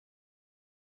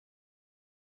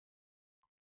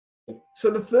So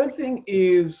the third thing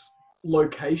is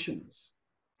locations.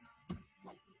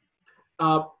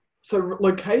 So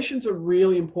locations are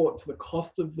really important to the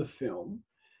cost of the film.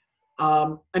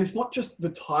 And it's not just the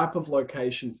type of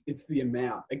locations, it's the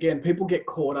amount. Again, people get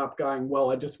caught up going,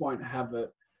 well, I just won't have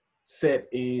it set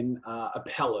in a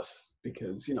palace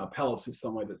because, you know, a palace is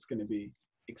somewhere that's going to be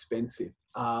expensive.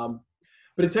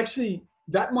 But it's actually,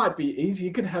 that might be easy.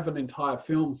 You could have an entire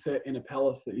film set in a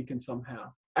palace that you can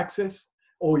somehow access,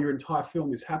 or your entire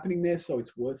film is happening there, so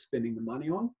it's worth spending the money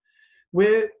on.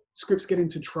 Where scripts get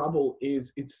into trouble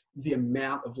is it's the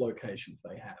amount of locations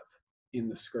they have in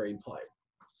the screenplay.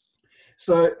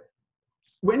 So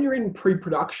when you're in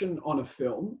pre-production on a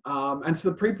film, and so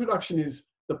the pre-production is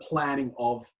the planning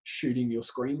of shooting your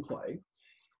screenplay,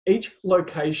 each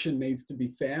location needs to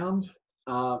be found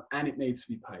and it needs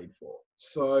to be paid for.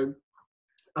 So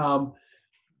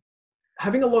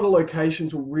having a lot of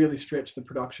locations will really stretch the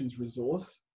production's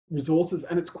resources,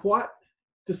 and it's quite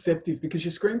deceptive because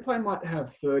your screenplay might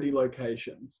have 30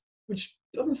 locations, which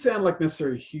doesn't sound like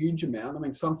necessarily a huge amount. I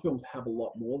mean, some films have a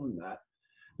lot more than that,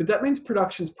 but that means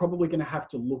production's probably going to have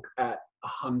to look at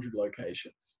 100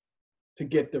 locations to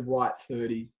get the right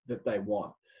 30 that they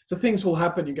want. So things will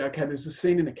happen. You go, okay, there's a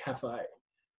scene in a cafe,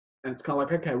 and it's kind of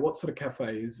like, okay, what sort of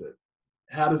cafe is it?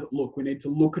 How does it look? We need to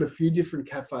look at a few different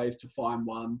cafes to find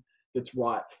one that's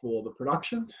right for the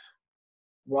production,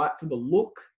 right for the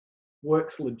look,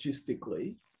 works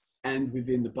logistically, and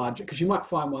within the budget. Because you might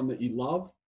find one that you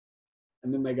love,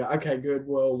 and then they go, okay, good,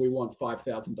 well, we want $5,000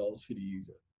 for you to use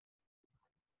it.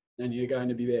 And you're going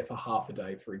to be there for half a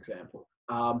day, for example.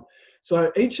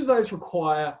 So each of those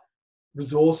require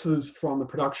resources from the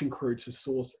production crew to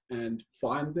source and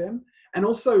find them. And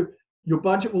also, your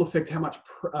budget will affect how much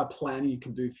planning you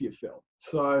can do for your film.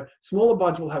 So smaller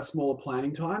budget will have smaller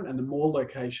planning time, and the more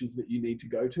locations that you need to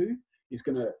go to is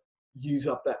going to use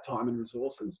up that time and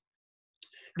resources.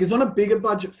 Because on a bigger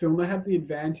budget film, they have the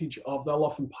advantage of they'll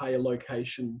often pay a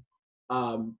location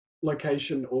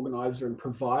organizer and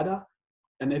provider.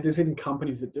 And then there's even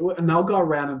companies that do it, and they'll go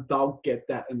around and they'll get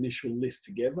that initial list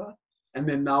together, and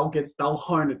then they'll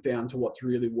hone it down to what's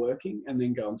really working, and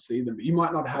then go and see them. But you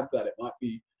might not have that. It might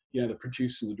be, you know, the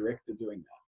producer and the director doing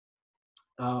that.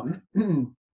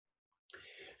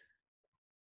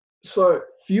 So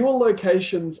fewer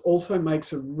locations also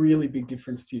makes a really big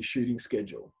difference to your shooting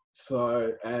schedule.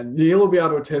 So, and Neil will be able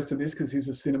to attest to this because he's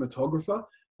a cinematographer,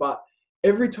 but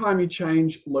every time you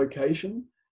change location,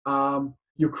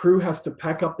 your crew has to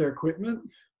pack up their equipment,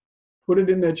 put it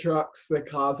in their trucks, their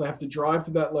cars. They have to drive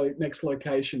to that next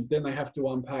location. Then they have to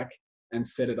unpack and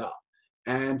set it up.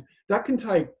 And that can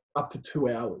take up to 2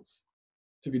 hours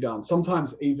to be done,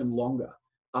 sometimes even longer.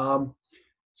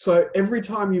 So every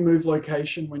time you move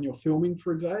location when you're filming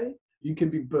for a day, you can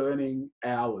be burning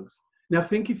hours. Now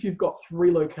think if you've got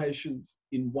 3 locations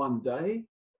in one day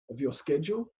of your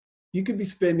schedule, you could be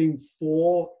spending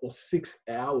 4 or 6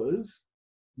 hours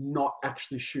not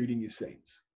actually shooting your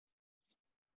scenes.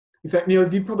 In fact,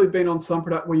 Neil, you've probably been on some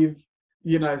product where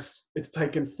it's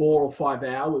taken 4 or 5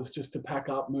 hours just to pack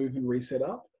up, move, and reset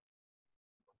up.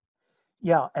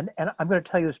 Yeah, and I'm going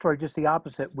to tell you a story just the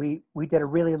opposite. We did a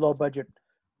really low budget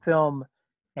film,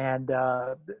 and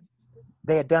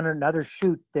they had done another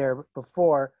shoot there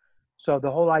before. So the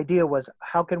whole idea was,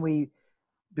 how can we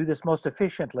do this most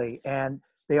efficiently? And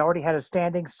they already had a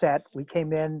standing set. We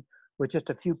came in with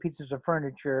just a few pieces of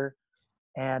furniture,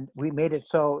 and we made it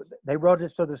so they wrote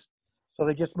it so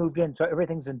they just moved in. So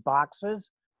everything's in boxes.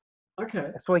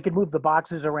 Okay. So we could move the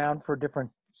boxes around for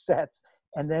different sets.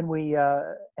 And then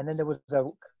and then there was a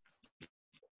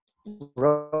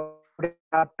road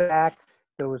out back.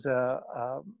 There was an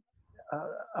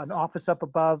office up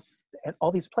above, and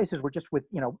all these places were just with,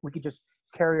 we could just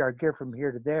carry our gear from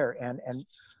here to there, and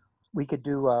we could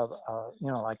do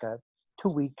like a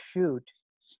 2-week shoot,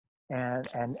 and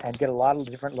get a lot of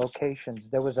different locations.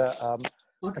 There was a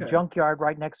junkyard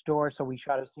right next door, so we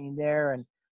shot a scene there, and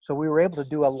so we were able to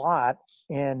do a lot.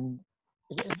 And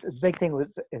the big thing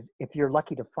is if you're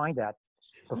lucky to find that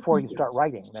before you start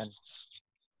writing, then.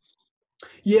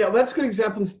 Yeah, well, that's a good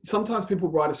example. Sometimes people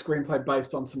write a screenplay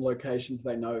based on some locations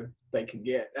they know they can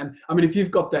get. And I mean, if you've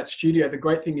got that studio, the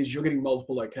great thing is you're getting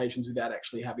multiple locations without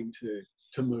actually having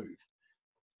to move.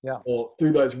 Yeah. Or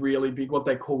do those really big, what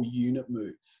they call unit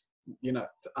moves,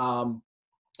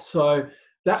 so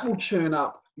that will churn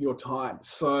up your time.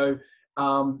 So,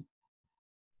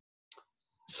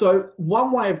 so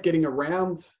one way of getting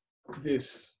around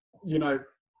this,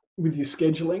 with your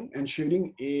scheduling and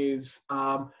shooting is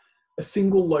a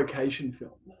single location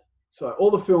film. So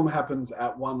all the film happens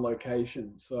at one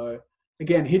location. So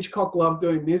again, Hitchcock loved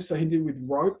doing this. So he did with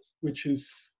Rope, which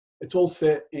is it's all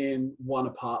set in one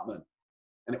apartment,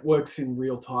 and it works in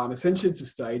real time. Essentially, it's a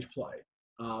stage play.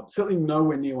 Certainly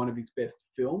nowhere near one of his best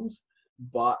films,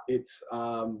 but it's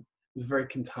a very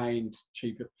contained,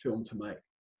 cheap film to make.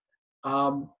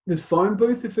 There's Phone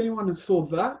Booth, if anyone has saw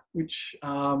that, which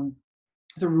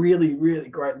is a really, really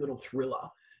great little thriller.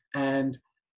 And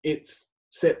it's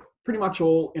set pretty much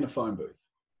all in a phone booth.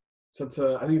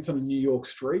 So I think it's on a New York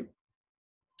street.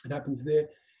 It happens there.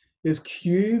 There's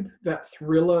Cube, that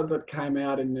thriller that came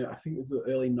out in, I think it was the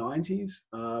early 90s,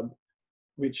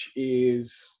 which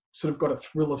is sort of got a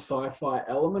thriller sci-fi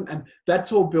element. And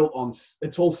that's all built on,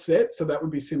 it's all set. So that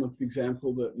would be similar to the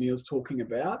example that Neil's talking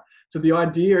about. So the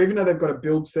idea, even though they've got to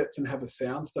build sets and have a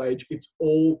sound stage, it's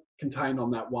all contained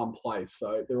on that one place.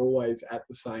 So they're always at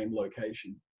the same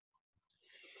location.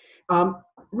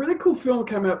 Really cool film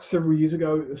came out several years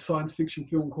ago, a science fiction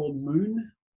film called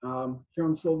Moon.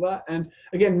 Everyone saw that. And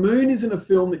again, Moon isn't a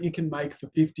film that you can make for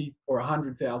 $50,000 or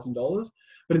 $100,000,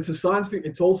 but it's a science fiction.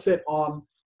 It's all set on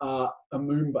a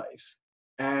moon base,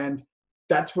 and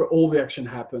that's where all the action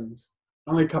happens.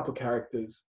 Only a couple of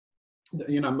characters,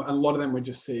 you know, a lot of them we're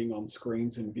just seeing on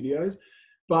screens and videos,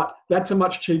 but that's a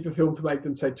much cheaper film to make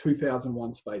than, say,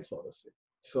 2001: Space Odyssey.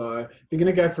 So if you're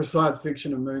going to go for a science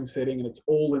fiction and moon setting, and it's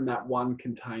all in that one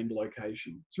contained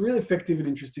location, it's a really effective and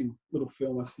interesting little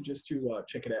film. I suggest you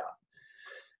check it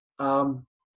out.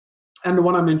 And the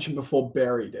one I mentioned before,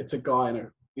 Buried, it's a guy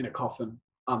in a coffin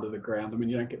under the ground. I mean,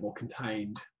 you don't get more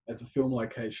contained as a film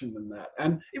location than that.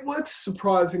 And it works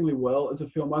surprisingly well as a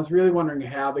film. I was really wondering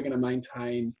how they're going to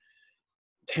maintain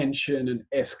tension and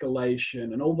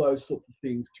escalation and all those sorts of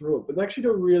things through it. But they actually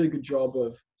do a really good job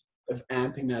of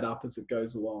amping that up as it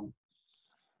goes along.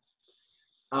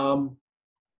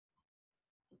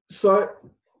 So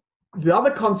the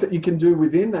other concept you can do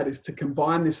within that is to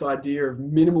combine this idea of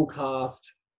minimal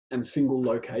cast and single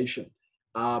location.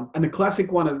 And the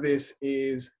classic one of this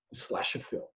is the slasher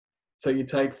film. So you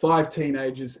take 5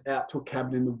 teenagers out to a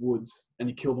cabin in the woods and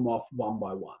you kill them off one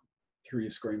by one through your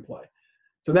screenplay.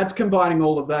 So that's combining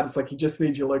all of that. It's like you just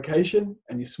need your location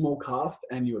and your small cast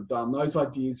and you're done. Those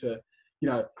ideas are, you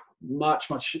know, much,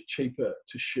 much cheaper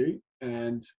to shoot.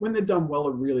 And when they're done well,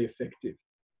 are really effective.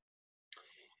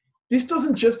 This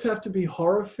doesn't just have to be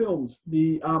horror films.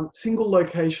 The single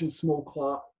location,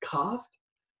 small cast,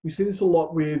 we see this a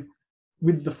lot with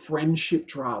the friendship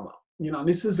drama. You know,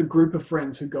 this is a group of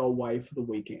friends who go away for the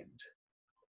weekend.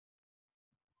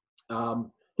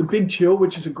 The Big Chill,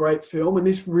 which is a great film, and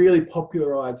this really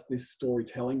popularized this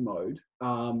storytelling mode.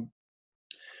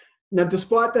 Now,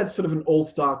 despite that sort of an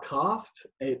all-star cast,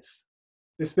 they're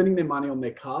spending their money on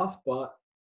their cast, but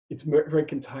it's very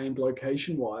contained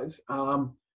location-wise.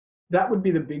 That would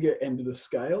be the bigger end of the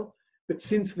scale. But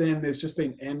since then, there's just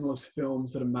been endless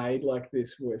films that are made like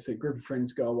this, where, say, a group of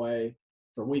friends go away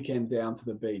for a weekend down to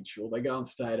the beach, or they go and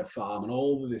stay at a farm, and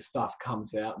all of this stuff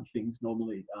comes out, and things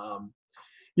normally,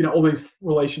 you know, all these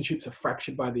relationships are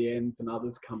fractured by the ends, and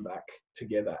others come back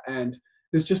together. And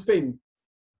there's just been,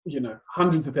 you know,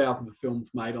 hundreds of thousands of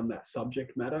films made on that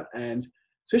subject matter. And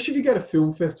especially if you go to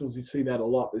film festivals, you see that a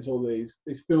lot. There's all these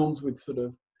films with sort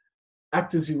of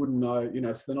actors you wouldn't know, you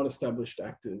know, so they're not established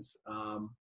actors,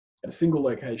 at a single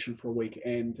location for a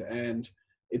weekend. And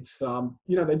it's,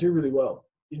 you know, they do really well.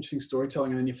 Interesting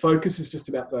storytelling. And then your focus is just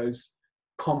about those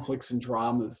conflicts and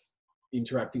dramas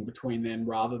interacting between them,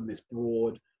 rather than this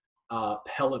broad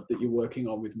palette that you're working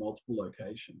on with multiple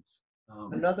locations.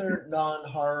 Another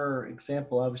non-horror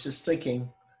example I was just thinking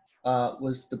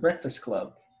was The Breakfast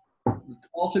Club. It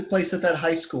all took place at that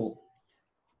high school.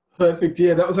 Perfect.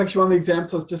 Yeah, that was actually one of the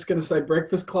examples I was just going to say.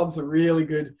 Breakfast Club's a really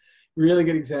good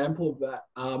example of that.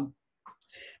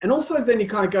 And also then you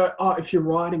kind of go, oh, if you're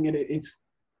writing it, it's,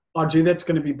 oh, gee, that's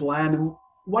going to be bland. And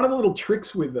one of the little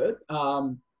tricks with it,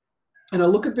 and I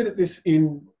look a bit at this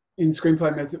in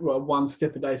screenplay method, well, one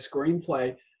Step-A-Day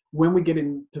Screenplay, when we get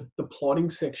into the plotting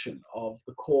section of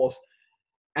the course,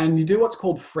 and you do what's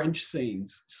called French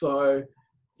scenes. So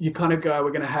you kind of go,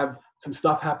 we're going to have some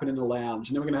stuff happen in the lounge,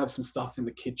 and then we're going to have some stuff in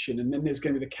the kitchen, and then there's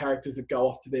going to be the characters that go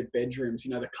off to their bedrooms,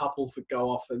 you know, the couples that go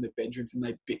off in their bedrooms and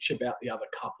they bitch about the other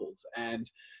couples, and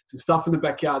some stuff in the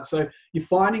backyard. So you're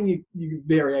finding your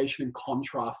variation and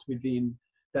contrast within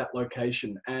that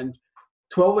location. And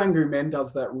 12 Angry Men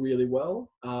does that really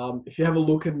well. If you have a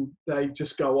look, and they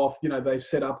just go off, you know, they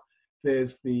set up,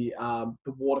 there's the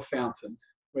water fountain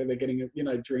where they're getting a, you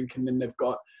know, drink, and then they've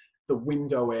got the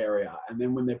window area, and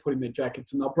then when they're putting their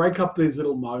jackets, and they'll break up these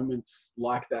little moments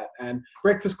like that. And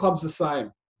Breakfast Club's the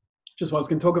same. Just what I was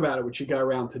going to talk about it, which you go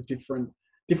around to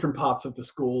different parts of the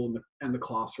school and the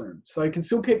classroom. So you can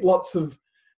still keep lots of,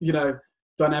 you know,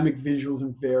 dynamic visuals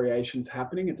and variations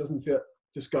happening. It doesn't feel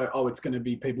just go, oh, it's going to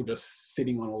be people just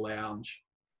sitting on a lounge,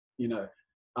 you know,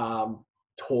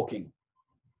 talking.